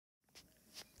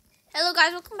Hello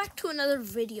guys, welcome back to another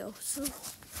video. So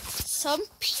some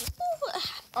people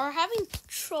are having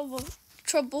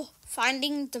trouble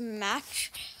finding the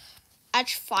match at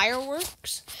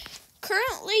fireworks.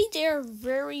 Currently they're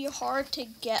very hard to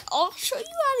get. I'll show you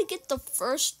how to get the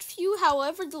first few.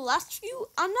 However, the last few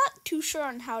I'm not too sure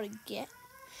on how to get.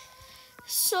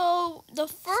 So the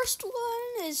first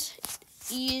one is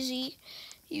easy.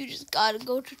 You just gotta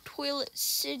go to Toilet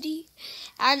City,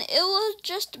 and it will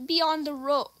just be on the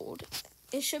road.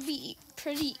 It should be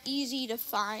pretty easy to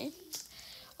find.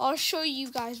 I'll show you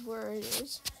guys where it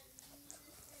is.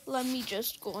 Let me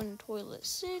just go in Toilet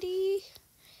City.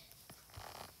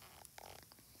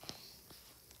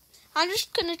 I'm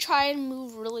just gonna try and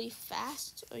move really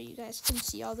fast so you guys can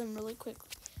see all them really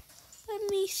quickly. Let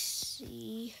me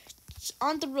see. It's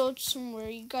on the road somewhere.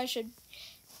 You guys should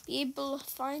be able to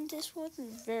find this one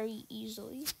very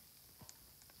easily.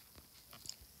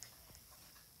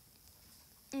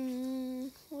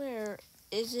 Where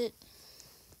is it?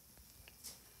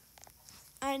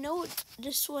 I know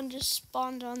this one just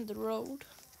spawned on the road.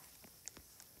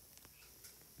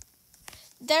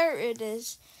 There it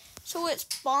is. So it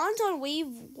spawns on wave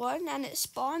 1 and it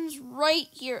spawns right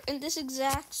here in this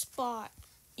exact spot.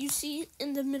 You see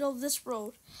in the middle of this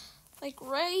road. Like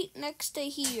right next to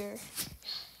here.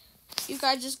 You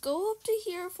guys just go up to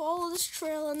here, follow this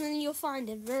trail, and then you'll find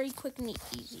it very quick and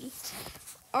easy.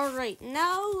 Alright,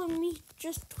 now let me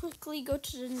just quickly go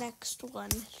to the next one.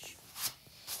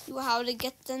 You how to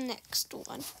get the next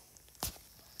one.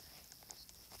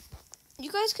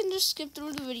 You guys can just skip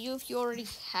through the video if you already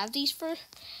have these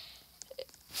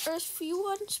first few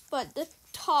ones, but the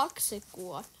toxic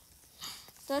one.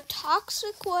 The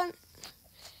toxic one,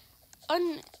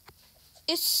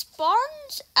 it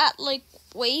spawns at like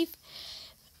wave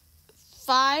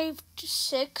 5 to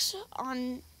 6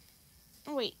 on,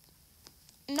 wait,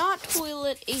 not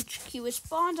Toilet HQ. It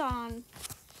spawns on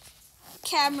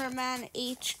Cameraman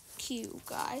HQ,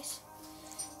 guys.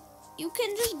 You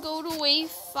can just go to wave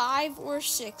 5 or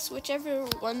 6, whichever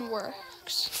one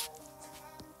works.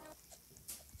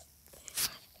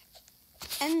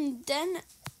 And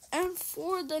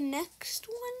for the next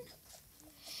one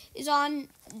is on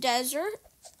Desert.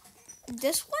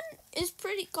 This one is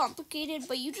pretty complicated,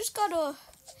 but you just gotta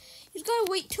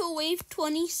wait till wave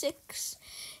 26.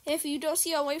 If you don't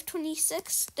see on wave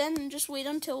 26, then just wait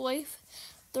until wave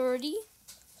 30.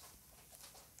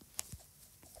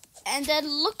 And then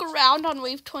look around on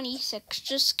wave 26.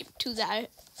 Just skip to that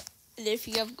if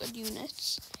you have good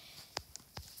units.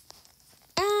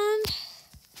 And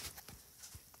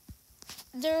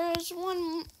there's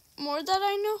one more that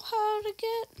I know how to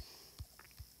get.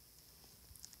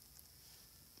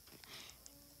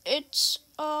 It's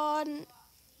on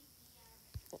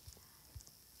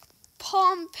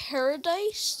Palm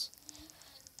Paradise,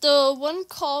 the one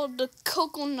called the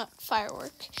Coconut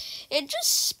Firework. It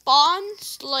just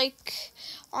spawns like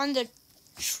on the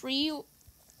tree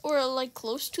or like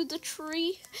close to the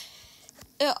tree,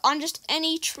 on just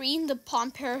any tree in the Palm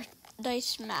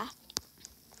Paradise map,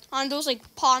 on those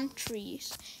like palm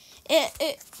trees.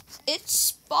 It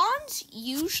spawns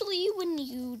usually when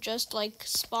you just like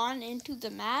spawn into the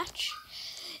match.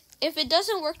 If it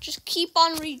doesn't work, just keep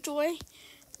on rejoining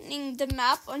the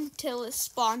map until it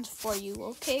spawns for you.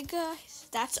 Okay, guys?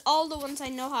 That's all the ones I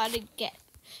know how to get.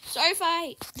 Sorry if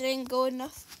I didn't go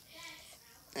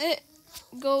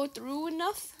through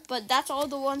enough, but that's all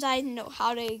the ones I know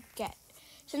how to get.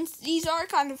 Since these are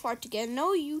kind of hard to get,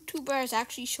 no YouTuber has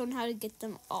actually shown how to get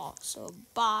them all. So,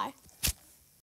 bye.